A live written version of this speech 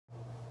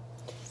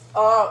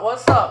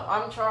What's up?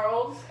 I'm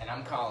Charles. And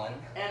I'm Colin.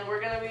 And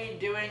we're gonna be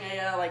doing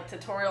a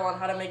tutorial on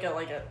how to make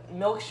a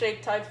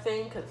milkshake type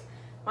thing, because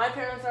my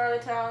parents are out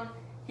of town.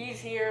 He's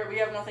here. We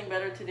have nothing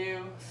better to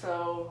do,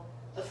 so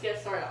let's get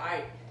started.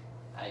 Alright.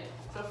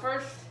 So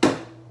first, do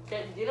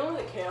you know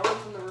where the kale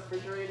is in the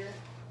refrigerator?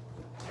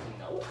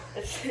 No.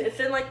 It's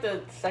in like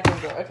the second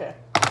drawer. Okay.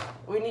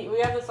 We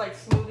have this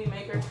smoothie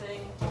maker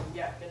thing.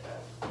 Yeah, get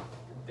that.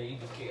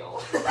 Baby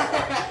kale.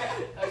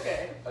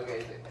 Okay.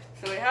 Okay.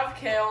 So we have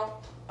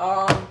kale.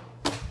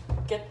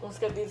 Let's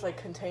get these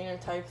container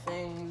type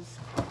things.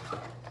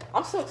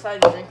 I'm so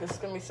excited to drink this. It's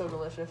gonna be so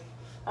delicious.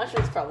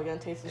 Actually, it's probably gonna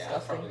taste disgusting. Yeah,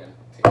 it's probably gonna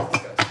taste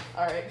disgusting.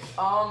 All right.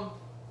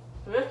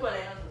 We have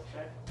bananas. Let's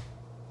check.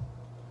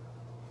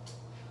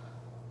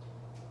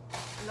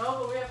 No,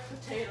 but we have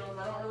potatoes.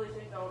 I don't really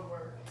think that would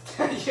work.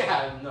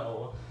 Yeah,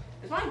 no.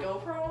 Is my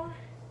GoPro on?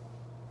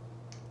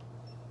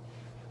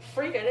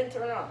 Freak! I didn't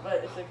turn it on,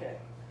 but it's okay.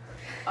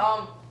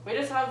 We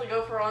just have the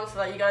GoPro on so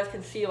that you guys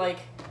can see more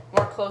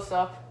close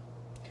up.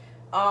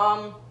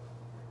 All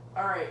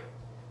right.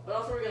 What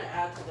else are we gonna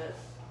add to this?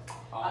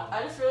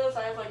 I just realized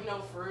I have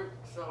no fruit,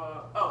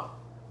 so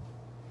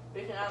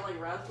we can add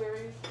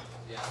raspberries.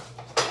 Yeah.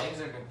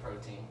 Eggs are good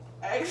protein.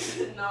 Eggs?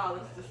 No,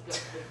 that's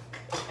disgusting.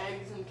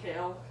 Eggs and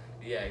kale.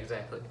 Yeah,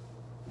 exactly.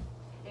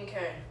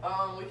 Okay.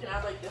 We can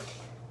add this.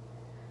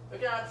 We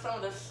can add some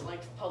of this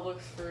Publix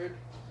fruit.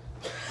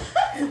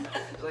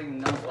 There's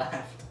none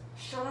left.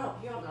 Shut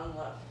up! You have none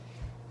left.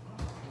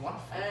 What?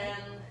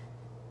 And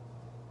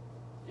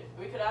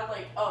we could add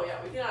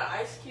we can add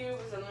ice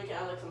cubes, and we can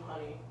add some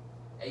honey.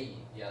 Hey,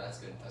 yeah, that's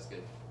good. That's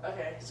good.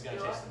 Okay. It's gonna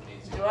taste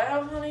amazing. Do I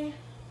have honey?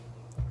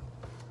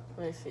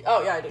 Let me see.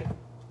 Oh yeah, I do.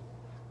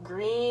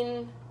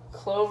 Green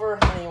clover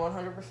honey,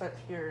 100%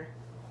 pure.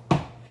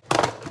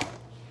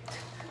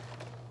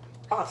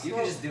 Oh, you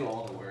can just do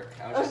all the work.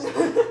 I was just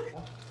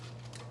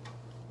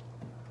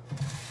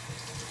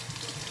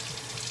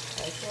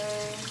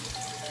Okay.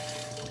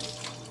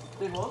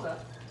 Dude, what was that?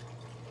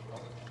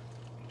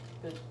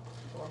 Good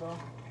doorbell.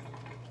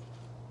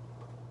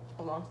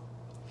 Hold on.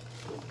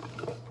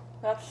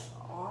 That's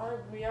odd.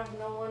 We have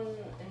no one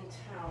in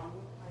town.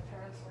 My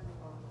parents are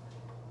gone.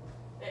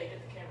 Hey, get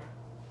the camera.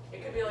 It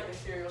could be a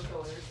serial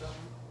killer or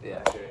something.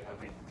 Yeah, sure. That'd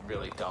be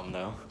really dumb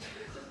though.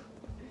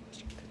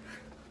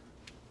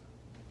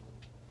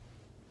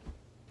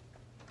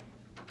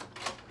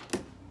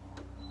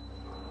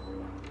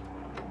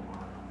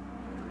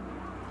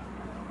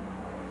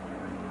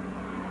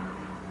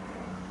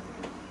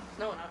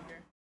 No one out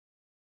here.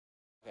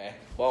 Okay.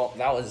 Well,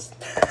 that was.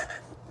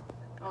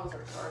 That was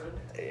retarded.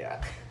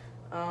 Yeah.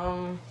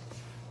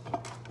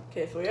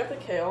 Okay, so we have the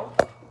kale.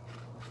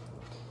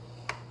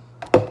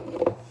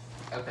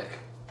 Epic.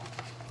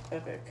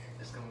 Epic.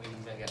 It's gonna be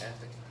mega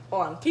epic.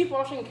 Hold on. Keep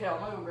washing kale.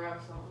 I'm gonna go grab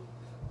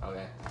some.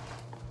 Okay.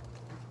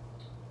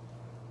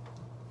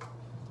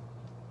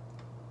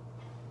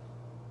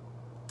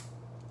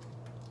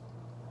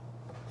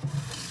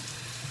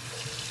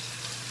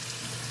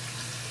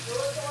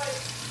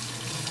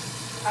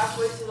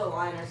 Halfway to the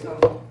line or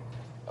something.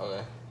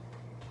 Okay.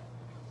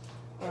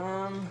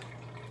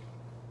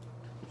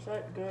 Is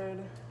that good?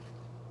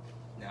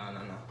 No.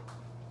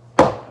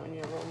 We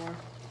need a little more.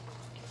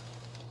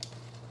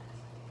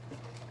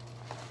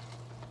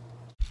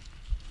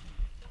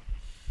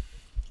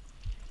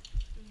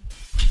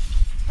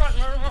 Run.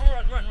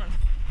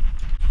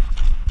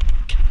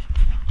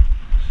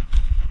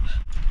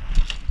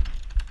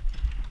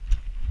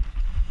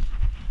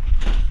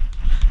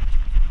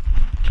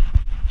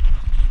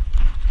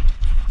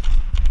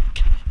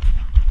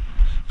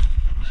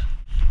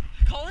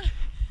 Colin,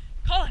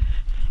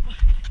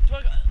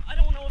 I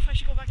don't know if I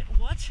should go back.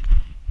 What?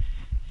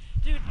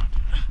 Dude.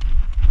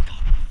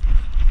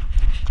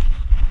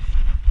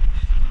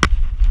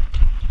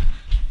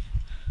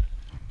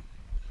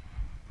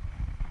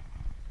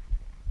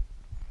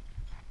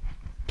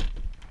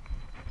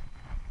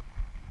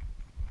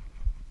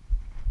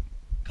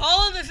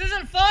 Colin, this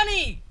isn't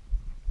funny!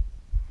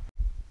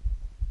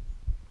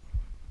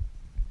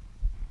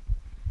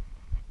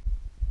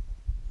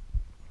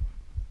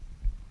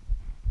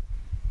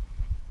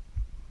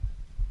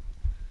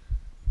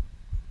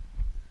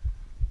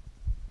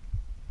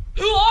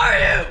 Who are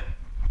you?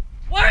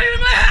 Why are you in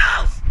my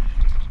house?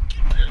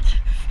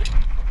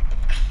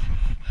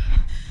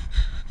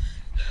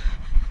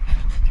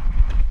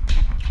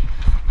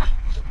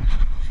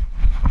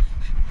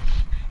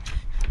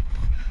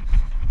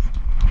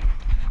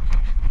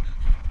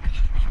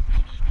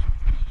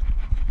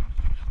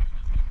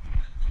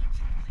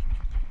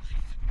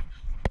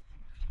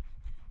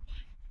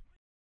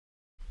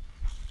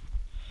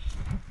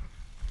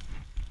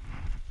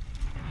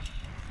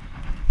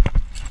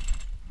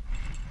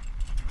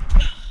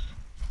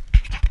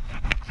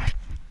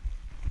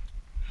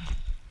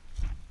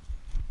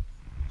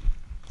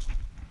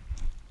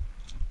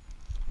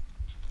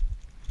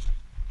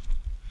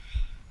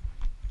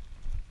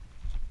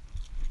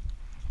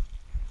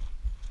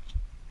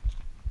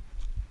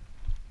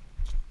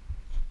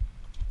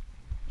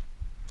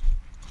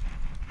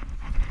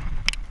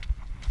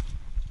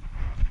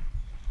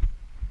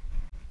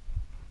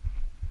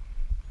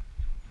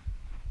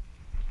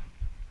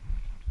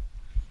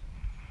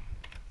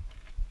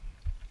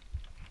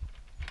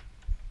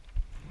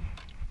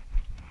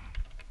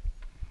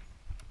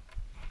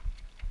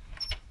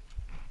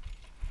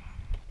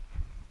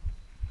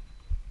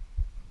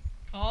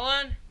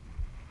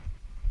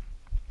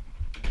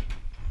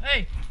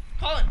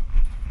 Colin!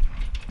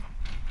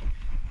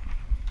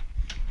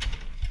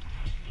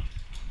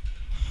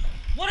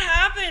 What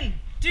happened?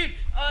 Dude,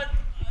 I'm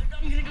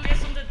gonna go get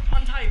something to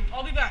untie you.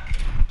 I'll be back.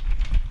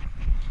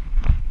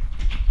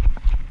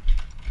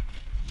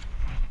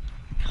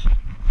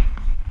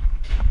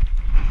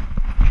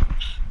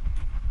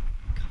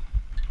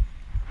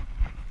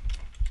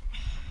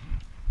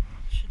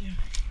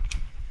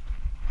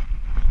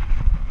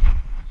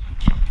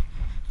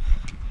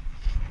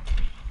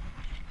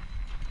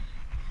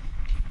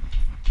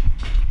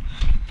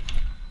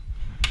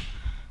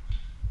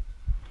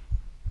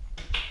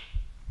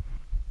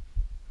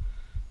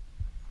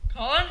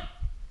 Colin?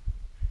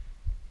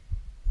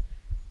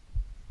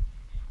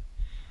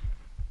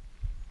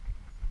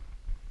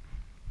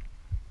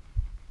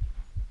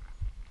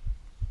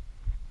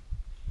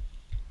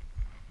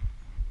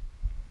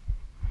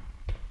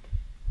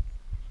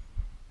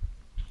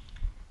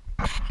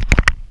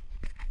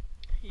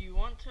 You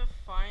want to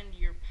find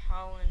your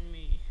pal and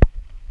me,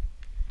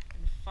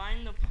 and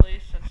find the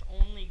place that's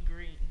only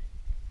green.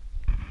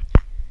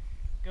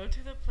 Go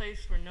to the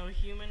place where no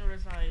human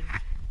resides,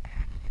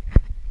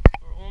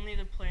 where only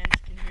the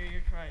plants can hear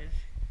your cries.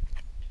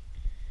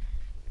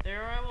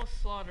 There I will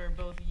slaughter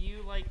both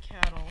you like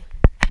cattle,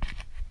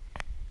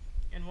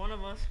 and one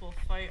of us will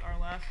fight our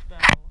last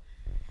battle.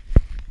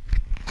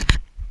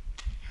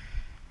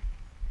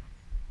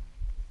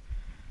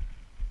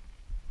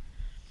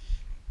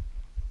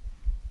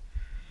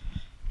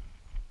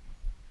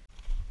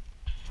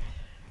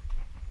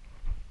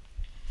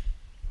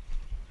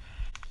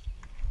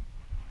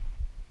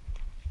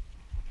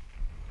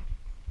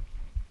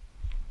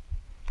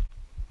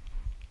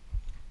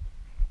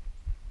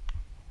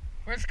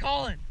 Where's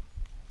Colin?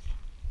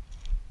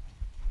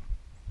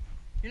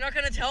 You're not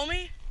gonna tell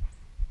me?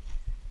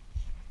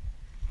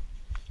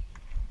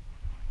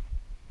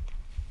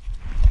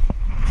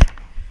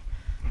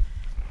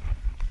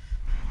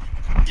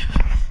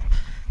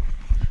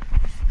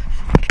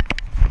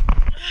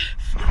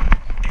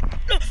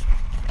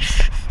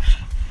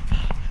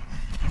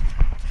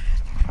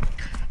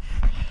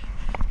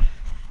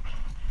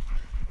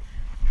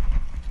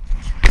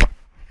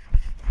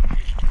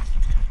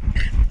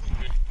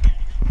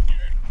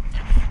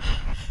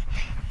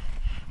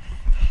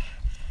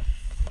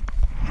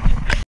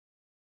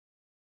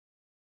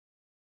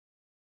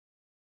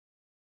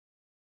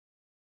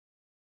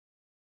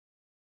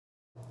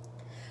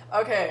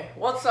 Okay,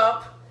 what's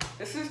up?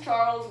 This is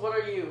Charles. What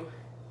are you?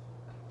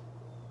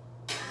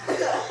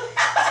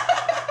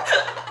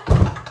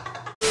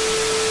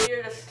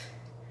 You're just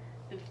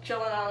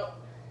chilling out.